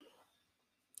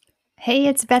Hey,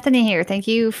 it's Bethany here. Thank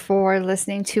you for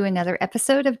listening to another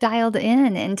episode of Dialed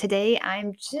In. And today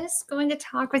I'm just going to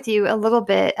talk with you a little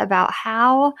bit about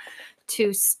how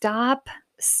to stop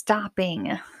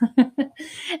stopping.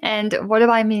 And what do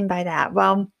I mean by that?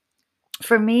 Well,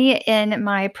 for me, in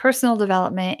my personal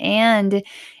development and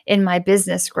in my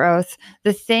business growth,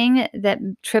 the thing that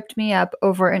tripped me up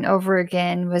over and over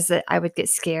again was that I would get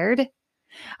scared.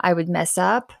 I would mess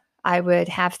up. I would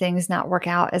have things not work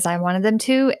out as I wanted them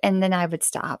to, and then I would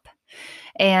stop.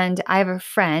 And I have a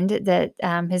friend that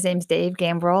his name's Dave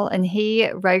Gambrell, and he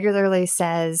regularly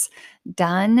says,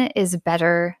 done is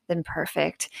better than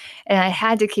perfect. And I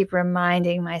had to keep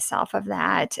reminding myself of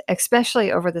that,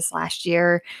 especially over this last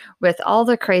year with all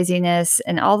the craziness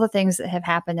and all the things that have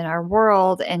happened in our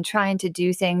world and trying to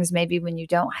do things maybe when you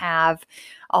don't have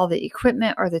all the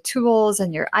equipment or the tools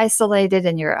and you're isolated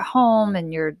and you're at home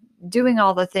and you're doing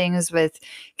all the things with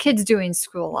kids doing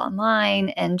school online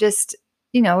and just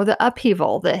the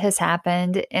upheaval that has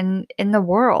happened in the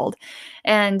world.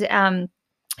 And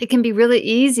it can be really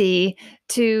easy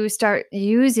to start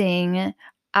using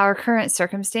our current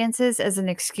circumstances as an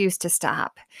excuse to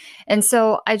stop. And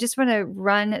so I just want to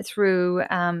run through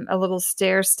a little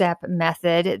stair step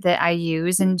method that I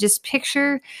use and just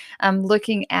picture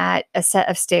looking at a set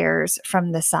of stairs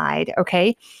from the side.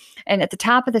 Okay. And at the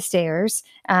top of the stairs,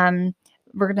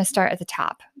 we're going to start at the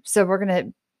top. So we're going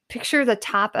to picture the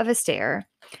top of a stair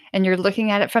and you're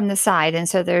looking at it from the side. And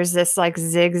so there's this like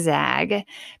zigzag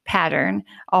pattern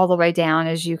all the way down,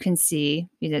 as you can see,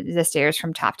 the stairs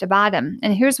from top to bottom.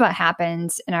 And here's what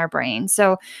happens in our brain.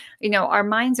 So, our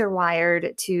minds are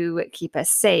wired to keep us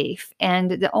safe.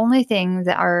 And the only thing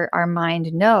that our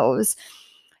mind knows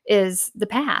is the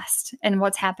past and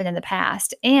what's happened in the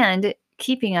past and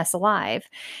keeping us alive.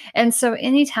 And so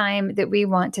anytime that we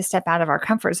want to step out of our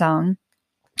comfort zone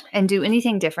and do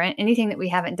anything different, anything that we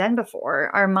haven't done before,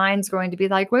 our mind's going to be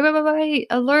like, wait, wait, wait, wait,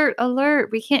 alert,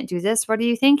 alert, we can't do this. What are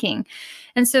you thinking?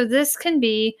 And so this can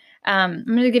be, I'm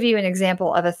going to give you an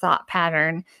example of a thought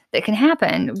pattern that can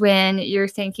happen when you're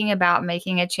thinking about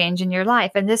making a change in your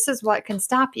life. And this is what can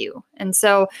stop you. And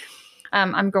so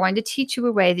I'm going to teach you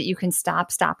a way that you can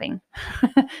stop stopping.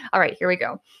 All right, here we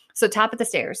go. So top of the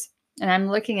stairs. And I'm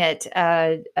looking at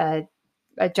a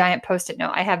giant Post-it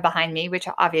note I have behind me, which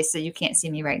obviously you can't see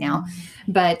me right now,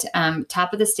 but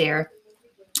top of the stair.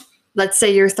 Let's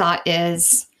say your thought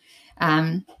is,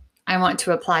 I want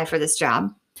to apply for this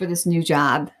job, for this new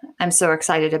job. I'm so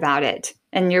excited about it.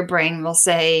 And your brain will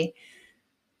say,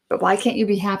 but why can't you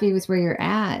be happy with where you're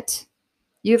at?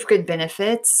 You have good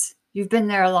benefits. You've been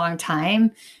there a long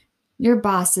time. Your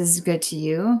boss is good to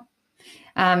you.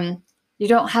 You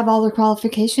don't have all the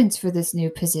qualifications for this new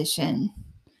position.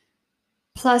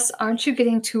 Plus, aren't you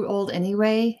getting too old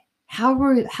anyway? How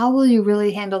will you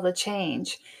really handle the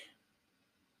change?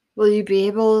 Will you be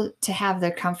able to have the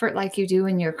comfort like you do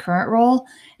in your current role?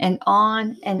 And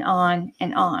on and on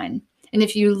and on. And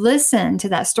if you listen to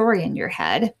that story in your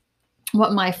head,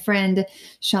 what my friend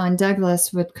Sean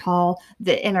Douglas would call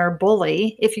the inner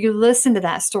bully, if you listen to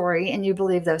that story and you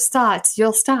believe those thoughts,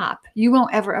 you'll stop. You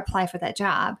won't ever apply for that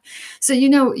job. So,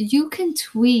 you can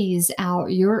tweeze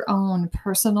out your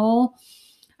personal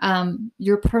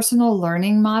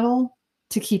learning model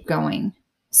to keep going.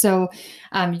 So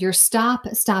your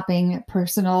stopping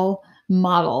personal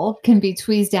model can be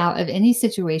tweezed out of any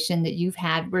situation that you've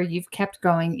had where you've kept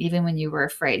going even when you were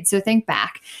afraid. So think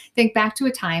back to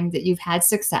a time that you've had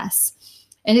success,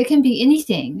 and it can be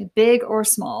anything, big or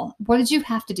small. What did you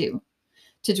have to do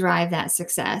to drive that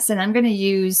success? And I'm going to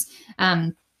use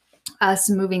us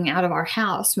moving out of our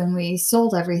house when we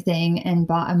sold everything and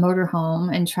bought a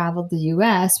motorhome and traveled the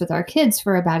US with our kids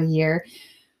for about a year.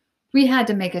 We had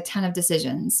to make a ton of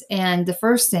decisions. And the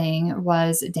first thing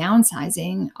was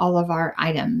downsizing all of our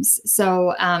items.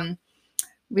 So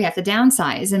we have to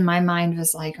downsize. And my mind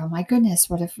was like, oh my goodness,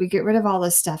 what if we get rid of all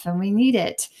this stuff and we need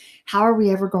it? How are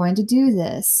we ever going to do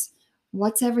this?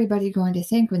 What's everybody going to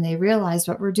think when they realize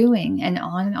what we're doing? And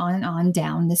on and on and on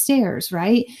down the stairs,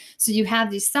 right? So you have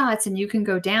these thoughts and you can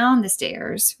go down the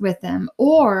stairs with them,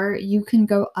 or you can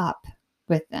go up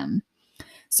with them.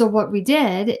 So what we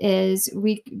did is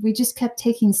we just kept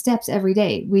taking steps every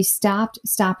day. We stopped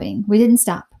stopping. We didn't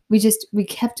stop. We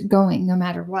kept going no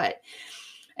matter what.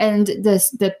 And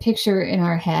the picture in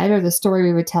our head, or the story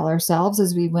we would tell ourselves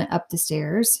as we went up the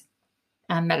stairs,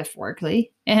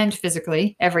 metaphorically and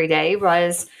physically every day,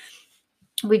 was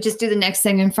we just do the next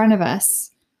thing in front of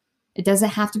us. It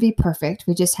doesn't have to be perfect.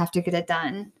 We just have to get it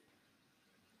done.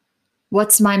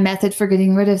 What's my method for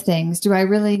getting rid of things? Do I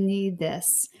really need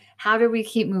this? How do we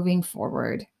keep moving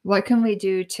forward? What can we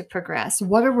do to progress?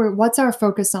 What's our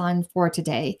focus on for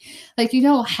today? Like, you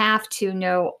don't have to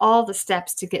know all the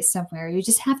steps to get somewhere. You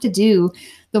just have to do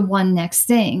the one next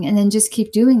thing and then just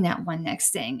keep doing that one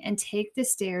next thing and take the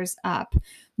stairs up.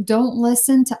 Don't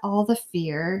listen to all the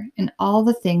fear and all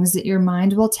the things that your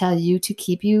mind will tell you to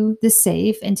keep you the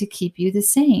safe and to keep you the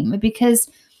same, because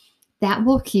that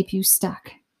will keep you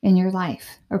stuck in your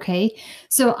life. Okay.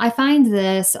 So I find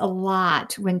this a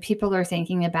lot when people are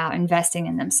thinking about investing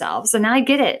in themselves. And I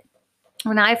get it.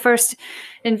 When I first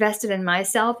invested in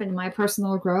myself and my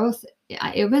personal growth,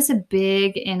 it was a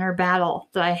big inner battle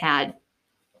that I had.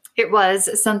 It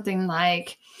was something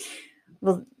like,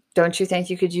 well, don't you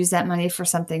think you could use that money for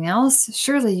something else?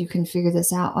 Surely you can figure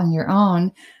this out on your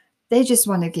own. They just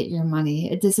want to get your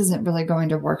money. This isn't really going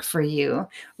to work for you.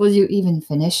 Will you even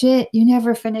finish it? You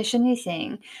never finish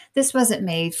anything. This wasn't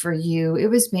made for you. It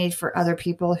was made for other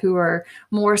people who are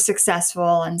more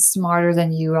successful and smarter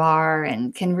than you are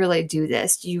and can really do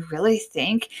this. Do you really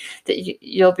think that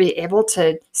you'll be able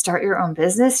to start your own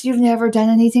business? You've never done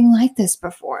anything like this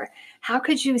before. How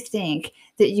could you think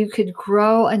that you could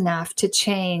grow enough to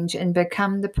change and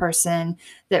become the person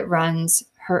that runs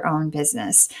her own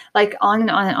business? Like, on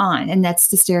and on and on. And that's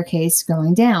the staircase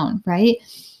going down, right?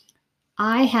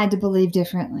 I had to believe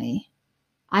differently.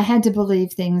 I had to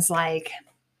believe things like,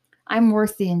 I'm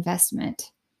worth the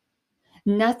investment.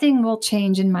 Nothing will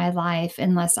change in my life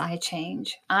unless I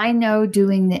change. I know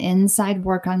doing the inside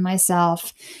work on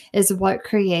myself is what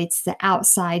creates the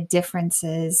outside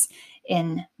differences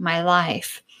in my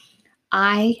life.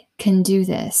 I can do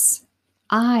this.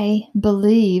 I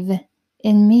believe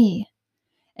in me.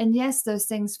 And yes, those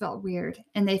things felt weird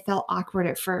and they felt awkward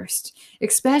at first,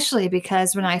 especially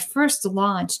because when I first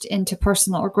launched into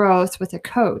personal growth with a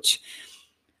coach,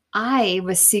 I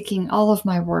was seeking all of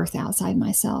my worth outside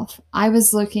myself. I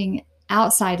was looking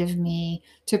outside of me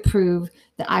to prove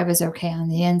that I was okay on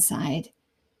the inside.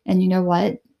 And you know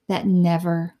what? That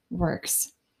never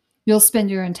works. You'll spend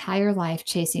your entire life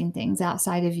chasing things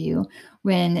outside of you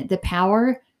when the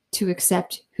power to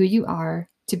accept who you are,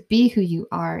 to be who you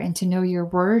are, and to know your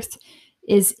worth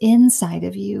is inside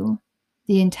of you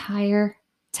the entire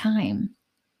time.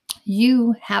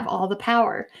 You have all the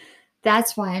power.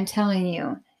 That's why I'm telling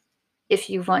you, if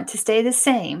you want to stay the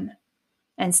same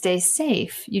and stay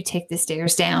safe, you take the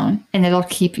stairs down and it'll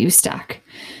keep you stuck.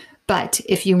 But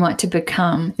if you want to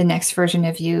become the next version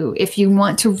of you, if you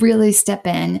want to really step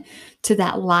in to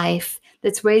that life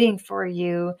that's waiting for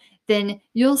you, then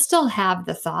you'll still have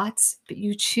the thoughts, but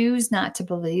you choose not to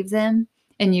believe them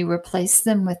and you replace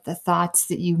them with the thoughts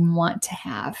that you want to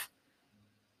have.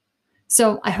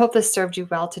 So I hope this served you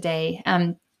well today.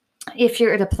 If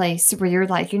you're at a place where you're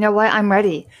like, you know what, I'm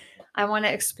ready. I want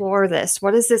to explore this.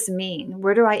 What does this mean?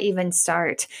 Where do I even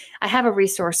start? I have a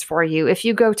resource for you. If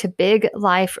you go to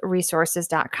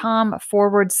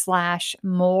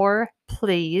bigliferesources.com/more,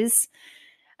 please,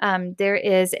 there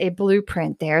is a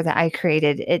blueprint there that I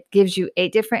created. It gives you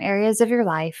 8 different areas of your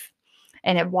life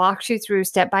and it walks you through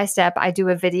step by step. I do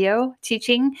a video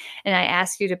teaching and I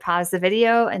ask you to pause the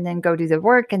video and then go do the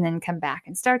work and then come back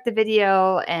and start the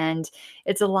video. And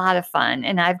it's a lot of fun.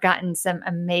 And I've gotten some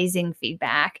amazing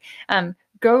feedback.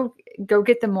 Go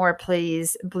get the More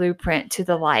Please blueprint to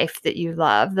the life that you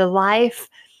love, the life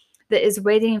that is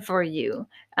waiting for you.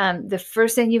 The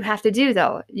first thing you have to do,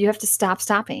 though, you have to stop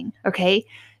stopping. Okay.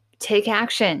 Take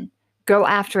action. Go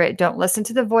after it. Don't listen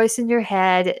to the voice in your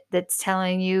head that's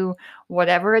telling you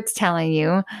whatever it's telling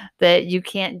you, that you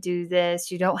can't do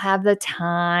this. You don't have the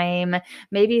time.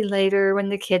 Maybe later when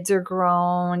the kids are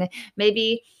grown,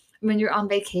 maybe when you're on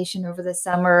vacation over the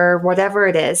summer, whatever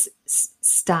it is,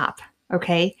 stop.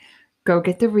 Okay. Go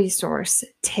get the resource.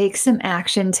 Take some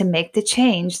action to make the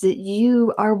change that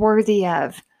you are worthy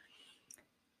of.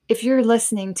 If you're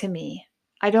listening to me,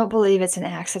 I don't believe it's an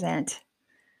accident.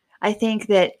 I think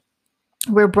that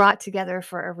we're brought together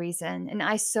for a reason. And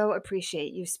I so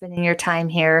appreciate you spending your time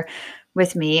here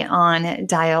with me on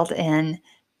Dialed In.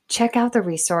 Check out the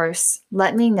resource.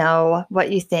 Let me know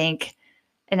what you think.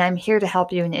 And I'm here to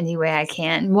help you in any way I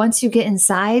can. Once you get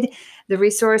inside the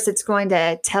resource, it's going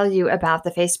to tell you about the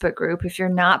Facebook group. If you're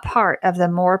not part of the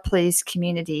More Please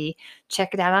community,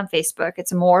 check it out on Facebook.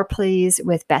 It's More Please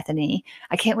with Bethany.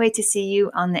 I can't wait to see you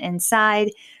on the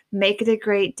inside. Make it a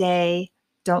great day.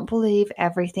 Don't believe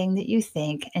everything that you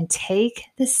think and take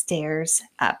the stairs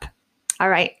up. All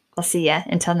right. I'll see you.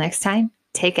 Until next time,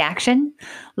 take action,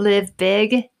 live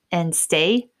big, and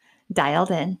stay dialed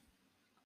in.